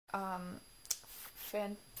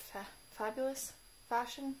fabulous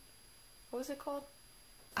fashion. What was it called?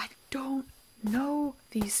 I don't know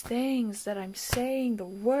these things that I'm saying, the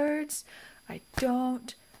words. I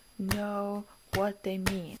don't know what they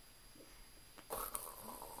mean.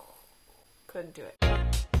 Couldn't do it.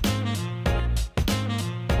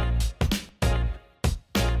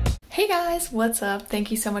 Hey guys, what's up? Thank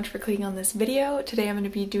you so much for clicking on this video. Today I'm going to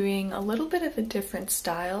be doing a little bit of a different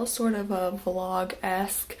style, sort of a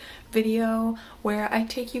vlog-esque video where I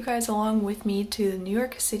take you guys along with me to the New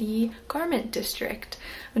York City garment district.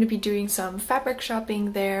 I'm going to be doing some fabric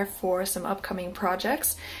shopping there for some upcoming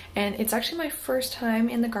projects, and it's actually my first time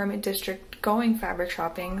in the garment district going fabric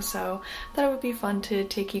shopping, so I thought it would be fun to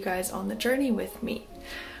take you guys on the journey with me.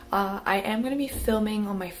 I am going to be filming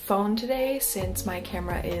on my phone today since my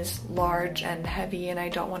camera is large and heavy and I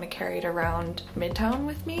don't want to carry it around Midtown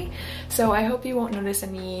with me. So I hope you won't notice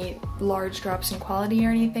any large drops in quality or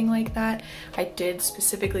anything like that. I did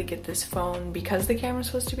specifically get this phone because the camera's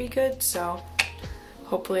supposed to be good, so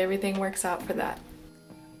hopefully everything works out for that.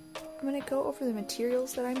 I'm going to go over the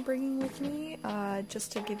materials that I'm bringing with me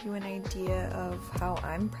just to give you an idea of how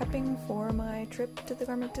I'm prepping for my trip to the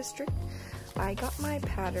garment district. I got my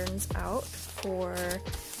patterns out for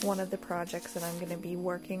one of the projects that I'm going to be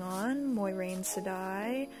working on, Moiraine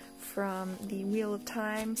Sedai from the Wheel of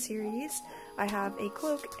Time series. I have a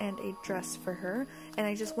cloak and a dress for her, and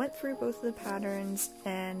I just went through both of the patterns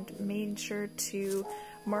and made sure to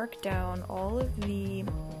mark down all of the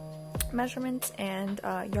measurements and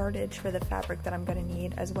yardage for the fabric that I'm going to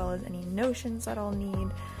need, as well as any notions that I'll need,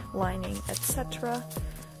 lining, etc.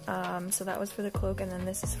 So that was for the cloak, and then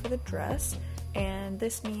this is for the dress. And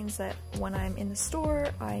this means that when I'm in the store,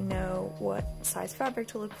 I know what size fabric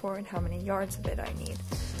to look for and how many yards of it I need.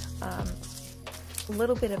 A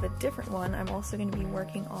little bit of a different one, I'm also going to be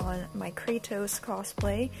working on my Kratos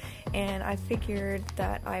cosplay, and I figured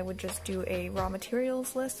that I would just do a raw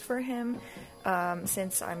materials list for him.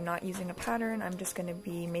 Since I'm not using a pattern, I'm just going to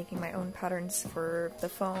be making my own patterns for the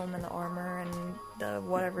foam and the armor and the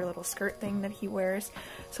whatever little skirt thing that he wears.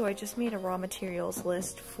 So I just made a raw materials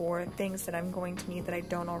list for things that I'm going to need that I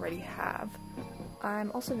don't already have.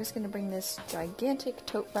 I'm also just going to bring this gigantic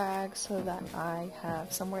tote bag so that I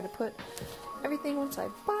have somewhere to put everything once I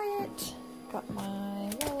buy it. Got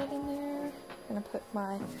my wallet in there, gonna put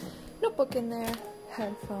my notebook in there,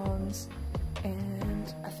 headphones,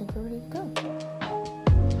 and I think we're ready to go.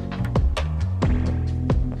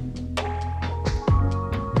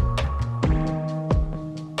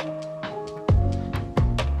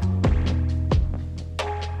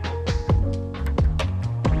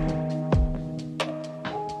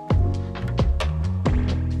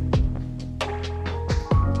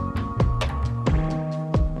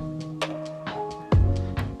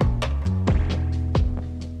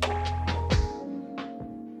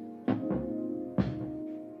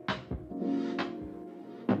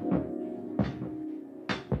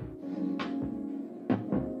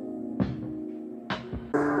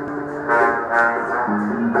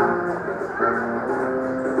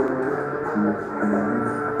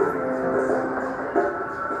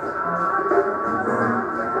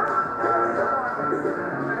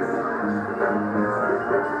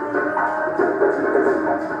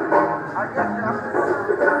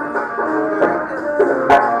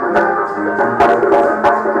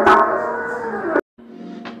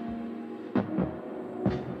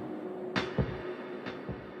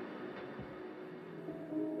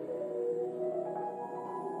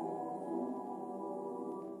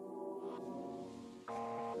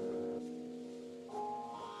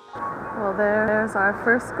 Well, there's our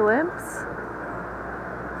first glimpse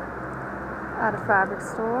at a fabric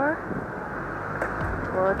store.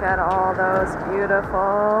 Look at all those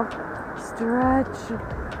beautiful stretch.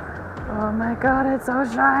 Oh my god, it's so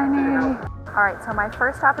shiny. Alright, so my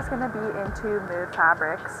first stop is going to be into Mood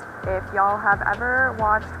Fabrics. If y'all have ever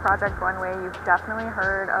watched Project Runway, you've definitely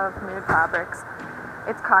heard of Mood Fabrics.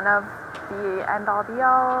 It's kind of the end-all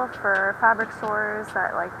be-all for fabric stores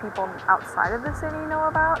that like people outside of the city know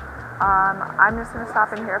about. I'm just going to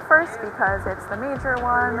stop in here first because it's the major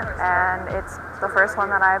one and it's the first one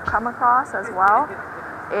that I've come across as well.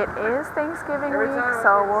 It is Thanksgiving week,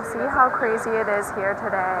 so we'll see how crazy it is here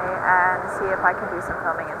today and see if I can do some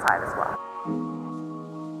filming inside as well.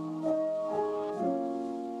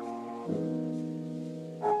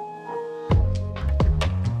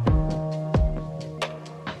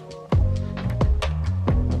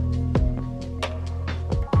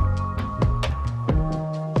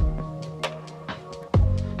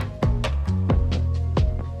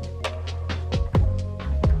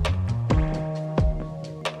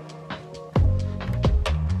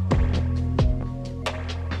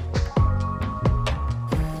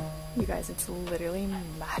 guys, it's literally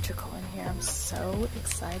magical in here. I'm so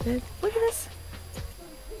excited. Look at this.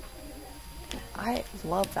 I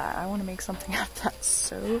love that. I want to make something out of that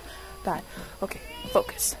so bad. Okay,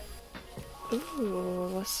 focus.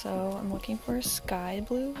 Ooh, so I'm looking for a sky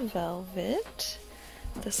blue velvet.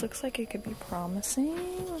 This looks like it could be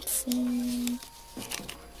promising. Let's see.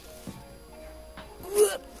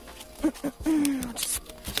 I'll just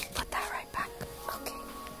put that right back. Okay.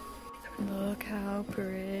 Look how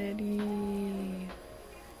pretty.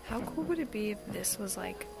 How cool would it be if this was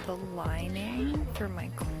like the lining for my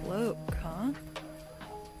cloak, huh?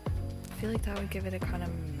 I feel like that would give it a kind of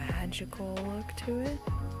magical look to it.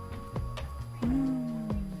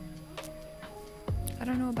 I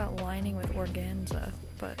don't know about lining with organza,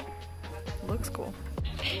 but it looks cool.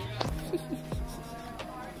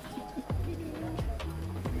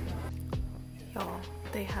 Y'all,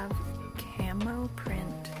 they have camo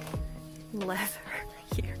print leather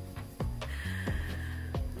here.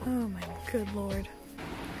 Oh my good lord.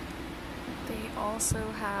 They also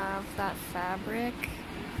have that fabric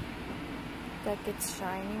that gets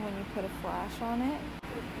shiny when you put a flash on it.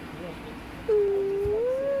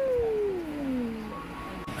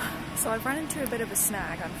 So I've run into a bit of a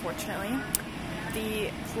snag, unfortunately. The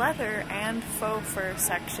leather and faux fur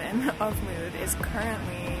section of Mood is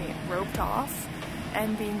currently roped off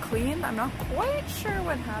and being cleaned. I'm not quite sure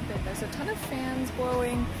what happened. There's a ton of fans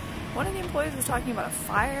blowing. One of the employees was talking about a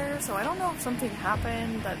fire, so I don't know if something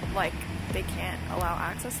happened that like they can't allow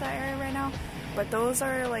access to that area right now. But those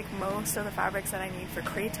are like most of the fabrics that I need for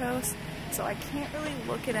Kratos, so I can't really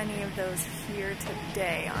look at any of those here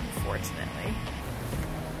today, unfortunately.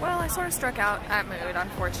 Well, I sort of struck out at Mood,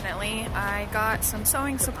 unfortunately. I got some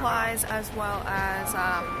sewing supplies as well as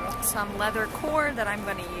some leather cord that I'm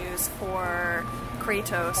going to use for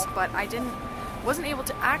Kratos, but I wasn't able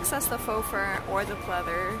to access the faux fur or the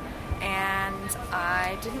pleather, and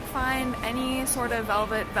I didn't find any sort of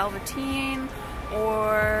velveteen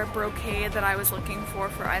or brocade that I was looking for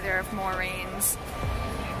either of Moiraine's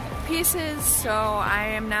pieces, so I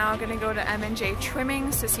am now going to go to M&J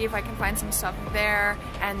Trimmings to see if I can find some stuff there,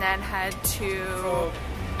 and then head to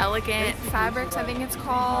Elegant Fabrics, I think it's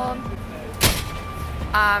called,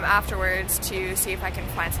 afterwards to see if I can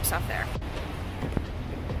find some stuff there.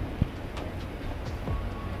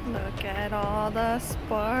 Look at all the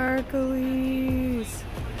sparklies!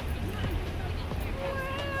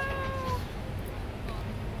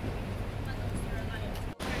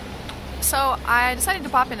 So I decided to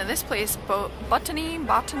pop into this place, Botany,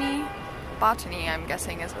 I'm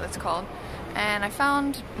guessing is what it's called, and I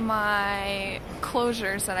found my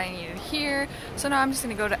closures that I needed here, so now I'm just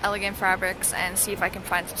going to go to Elegant Fabrics and see if I can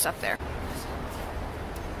find some stuff there.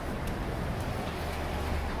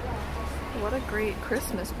 What a great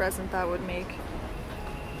Christmas present that would make.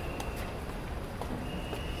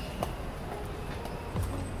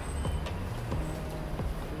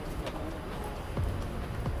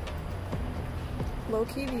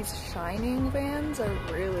 Low-key, these shining vans are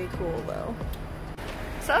really cool though.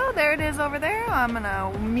 So there it is over there. I'm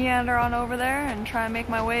gonna meander on over there and try and make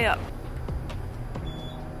my way up.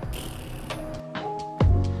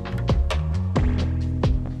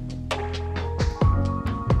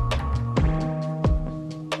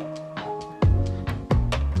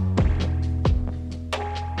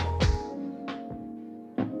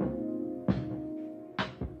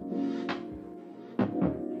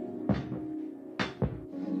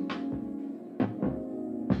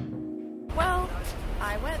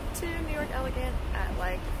 I went to New York Elegant at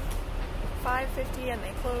like 5:50 and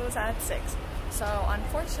they close at 6. So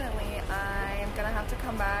unfortunately I am gonna have to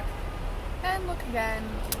come back and look again.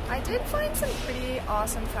 I did find some pretty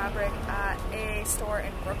awesome fabric at a store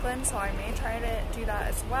in Brooklyn, so I may try to do that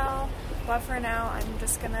as well. But for now I'm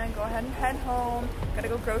just gonna go ahead and head home. Gotta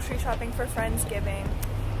go grocery shopping for Friendsgiving,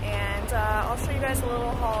 and I'll show you guys a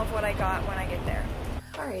little haul of what I got when I get there.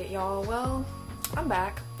 Alright y'all, well, I'm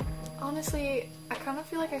back. Honestly, I kind of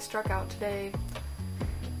feel like I struck out today.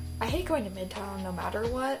 I hate going to Midtown no matter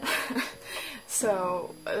what,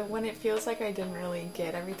 so when it feels like I didn't really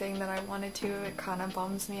get everything that I wanted to, it kind of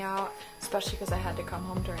bums me out, especially because I had to come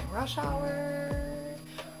home during rush hour.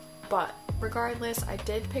 But regardless, I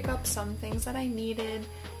did pick up some things that I needed,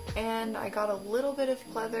 and I got a little bit of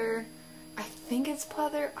pleather. I think it's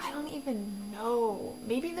pleather. I don't even know.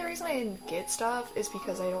 Maybe the reason I didn't get stuff is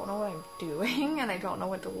because I don't know what I'm doing and I don't know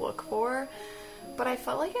what to look for. But I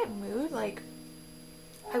felt like at Mood, like,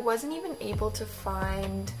 I wasn't even able to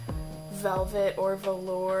find velvet or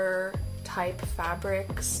velour type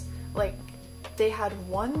fabrics. Like, they had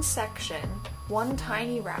one section, one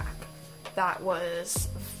tiny rack that was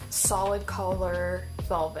solid color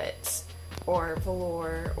velvets. or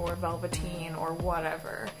velour or velveteen or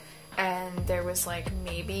whatever, and there was like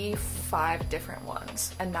maybe 5 different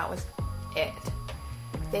ones, and that was it.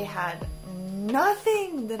 They had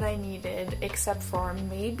nothing that I needed except for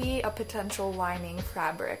maybe a potential lining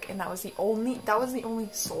fabric, and that was the only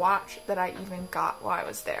swatch that I even got while I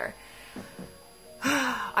was there.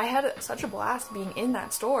 I had such a blast being in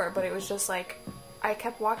that store, but it was just like I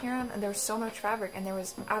kept walking around and there was so much fabric and there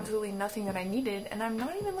was absolutely nothing that I needed, and I'm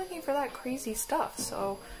not even looking for that crazy stuff.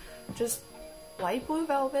 So just light blue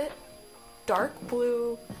velvet, dark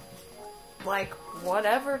blue, like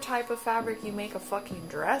whatever type of fabric you make a fucking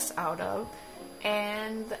dress out of,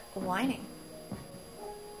 and lining.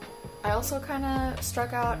 I also kind of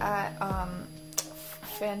struck out at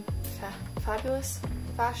Fabulous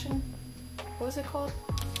Fashion. What was it called?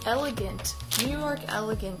 Elegant, New York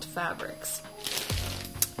Elegant Fabrics.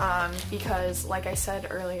 Because like I said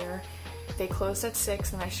earlier, they closed at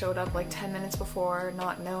 6 and I showed up like 10 minutes before,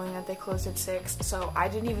 not knowing that they closed at 6, so I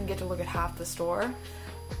didn't even get to look at half the store.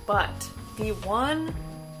 But the one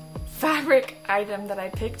fabric item that I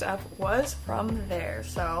picked up was from there,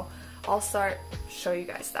 so I'll show you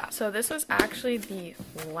guys that. So this was actually the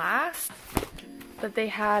last that they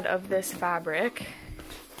had of this fabric.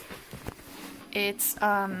 It's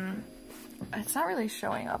not really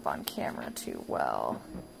showing up on camera too well,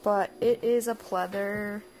 but it is a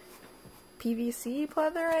pleather, PVC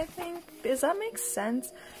pleather, I think. Does that make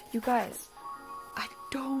sense? You guys, I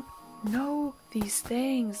don't know these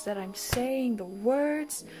things that I'm saying, the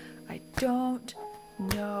words. I don't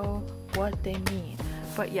know what they mean.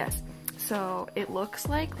 But yes, so it looks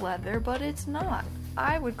like leather, but it's not.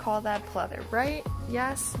 I would call that pleather, right?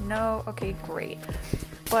 Yes? No? Okay, great.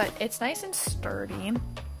 But it's nice and sturdy.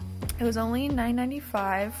 It was only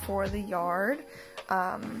 $9.95 for the yard.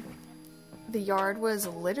 The yard was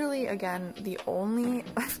literally, again, the only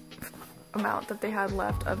amount that they had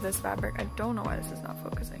left of this fabric. I don't know why this is not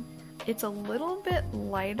focusing. It's a little bit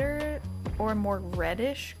lighter or more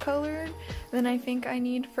reddish colored than I think I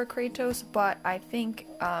need for Kratos, but I think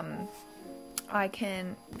I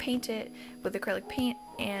can paint it with acrylic paint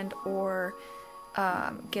and or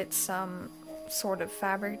get some sort of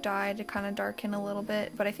fabric dye to kind of darken a little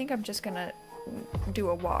bit, but I think I'm just gonna do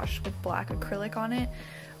a wash with black acrylic on it.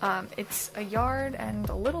 It's a yard and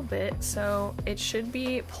a little bit, so it should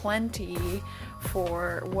be plenty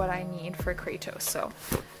for what I need for Kratos. So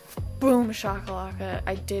boom shakalaka,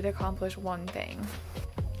 I did accomplish one thing.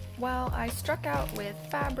 While I struck out with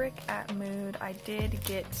fabric at Mood, I did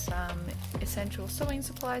get some essential sewing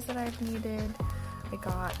supplies that I've needed. I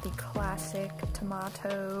got the classic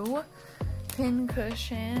tomato pin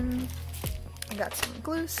cushion. I got some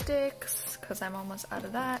glue sticks because I'm almost out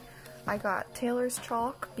of that. I got tailor's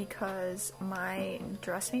chalk because my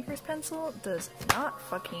dressmaker's pencil does not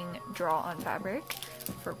fucking draw on fabric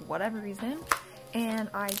for whatever reason. And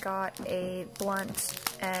I got a blunt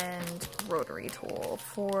and rotary tool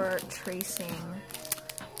for tracing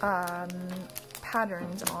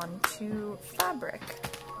patterns onto fabric.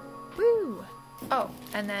 Woo! Oh,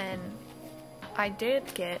 and then I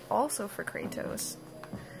did get, also for Kratos,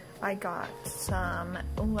 I got some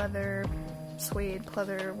leather, suede,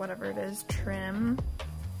 pleather, whatever it is, trim.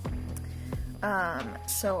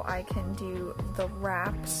 So I can do the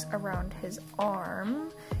wraps around his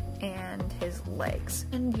arm and his legs.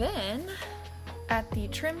 And then at the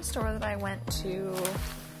trim store that I went to,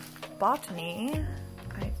 Botany,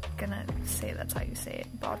 I'm gonna say that's how you say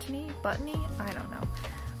it, Botany? I don't know.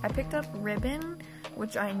 I picked up ribbon,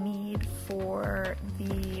 which I need for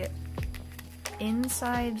the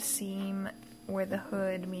inside seam where the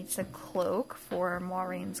hood meets the cloak for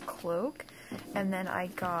Moiraine's cloak, and then I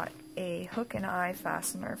got a hook and eye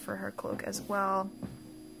fastener for her cloak as well,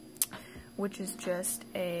 which is just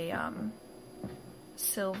a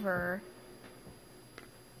silver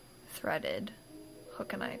threaded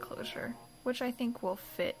hook and eye closure, which I think will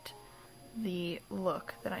fit the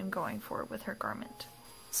look that I'm going for with her garment.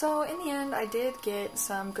 So in the end, I did get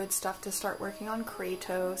some good stuff to start working on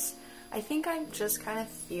Kratos. I think I'm just kind of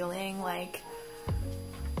feeling like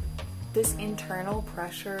this internal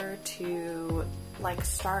pressure to like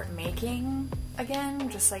start making again.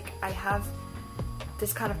 Just like I have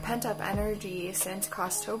this kind of pent up energy since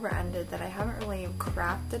Costtober ended that I haven't really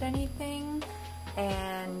crafted anything,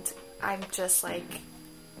 and I'm just like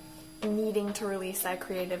needing to release that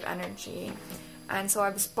creative energy. And so I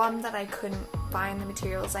was bummed that I couldn't find the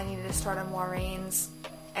materials I needed to start on Moiraine's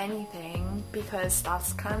anything, because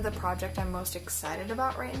that's kind of the project I'm most excited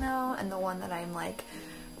about right now, and the one that I'm like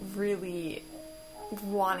really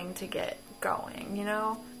wanting to get going, you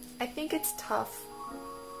know? I think it's tough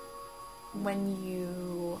when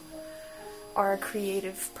you are a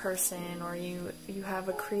creative person, or you have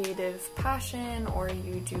a creative passion, or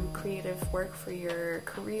you do creative work for your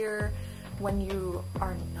career, when you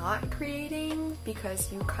are not creating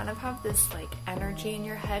because you kind of have this like energy in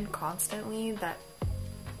your head constantly that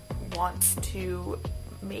wants to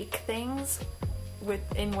make things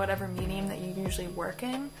within whatever medium that you usually work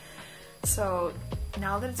in. So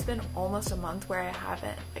now that it's been almost a month where I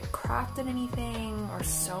haven't like crafted anything or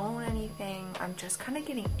sewn anything, I'm just kind of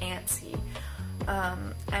getting antsy.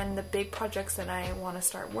 And the big projects that I want to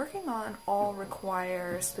start working on all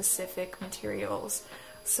require specific materials.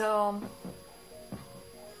 So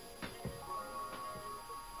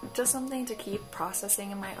just something to keep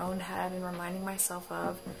processing in my own head and reminding myself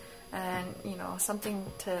of, and you know, something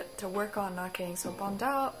to work on not getting so bummed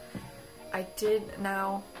out. I did,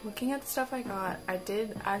 now looking at the stuff I got, I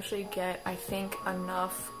did actually get, I think,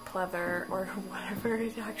 enough pleather or whatever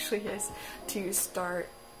it actually is to start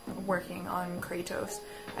working on Kratos.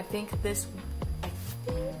 I think this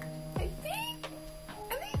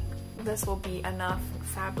will be enough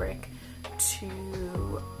fabric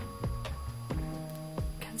to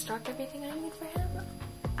construct everything I need for him.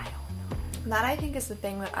 I don't know. That, I think, is the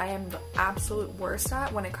thing that I am the absolute worst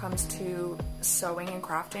at when it comes to sewing and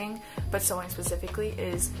crafting, but sewing specifically,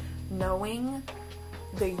 is knowing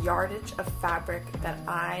the yardage of fabric that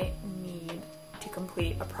I need to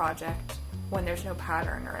complete a project when there's no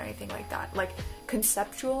pattern or anything like that. Like,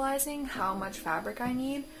 conceptualizing how much fabric I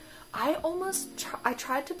need. I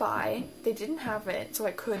tried to buy, they didn't have it, so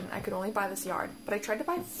I could only buy this yard, but I tried to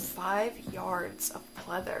buy 5 yards of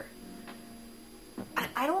pleather.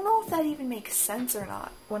 I don't know if that even makes sense or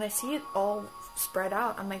not. When I see it all spread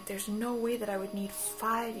out, I'm like, there's no way that I would need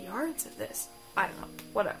 5 yards of this. I don't know,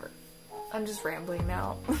 whatever. I'm just rambling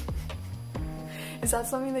now. Is that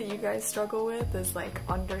something that you guys struggle with, is like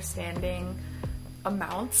understanding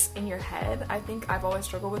amounts in your head? I think I've always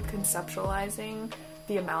struggled with conceptualizing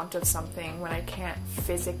the amount of something when I can't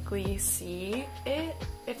physically see it,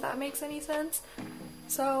 if that makes any sense.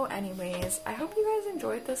 So anyways, I hope you guys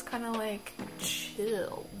enjoyed this kind of like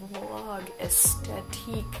chill vlog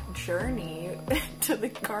aesthetic journey to the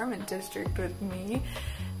garment district with me.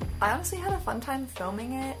 I honestly had a fun time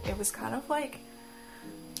filming it. It was kind of like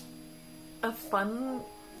a fun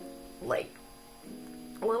like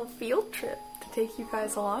little field trip to take you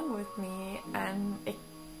guys along with me, and it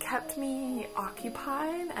kept me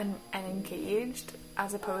occupied and engaged,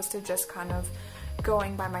 as opposed to just kind of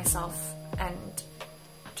going by myself and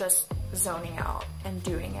just zoning out and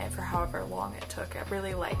doing it for however long it took. It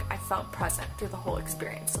really, like, I felt present through the whole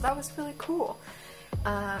experience, so that was really cool.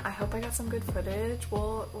 I hope I got some good footage.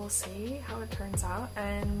 We'll see how it turns out,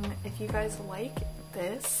 and if you guys like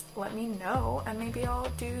this, let me know, and maybe I'll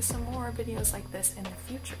do some more videos like this in the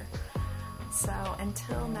future. So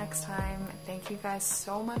until next time, thank you guys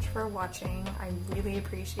so much for watching. I really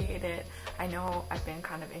appreciate it. I know I've been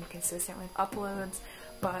kind of inconsistent with uploads,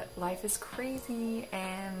 but life is crazy,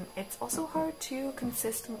 and it's also hard to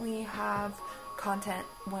consistently have content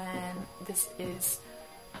when this is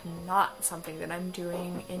not something that I'm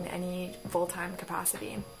doing in any full-time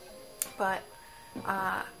capacity. But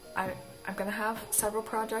I'm gonna have several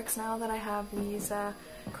projects now that I have these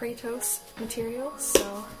Kratos materials,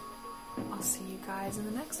 so I'll see you guys in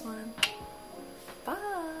the next one. Bye!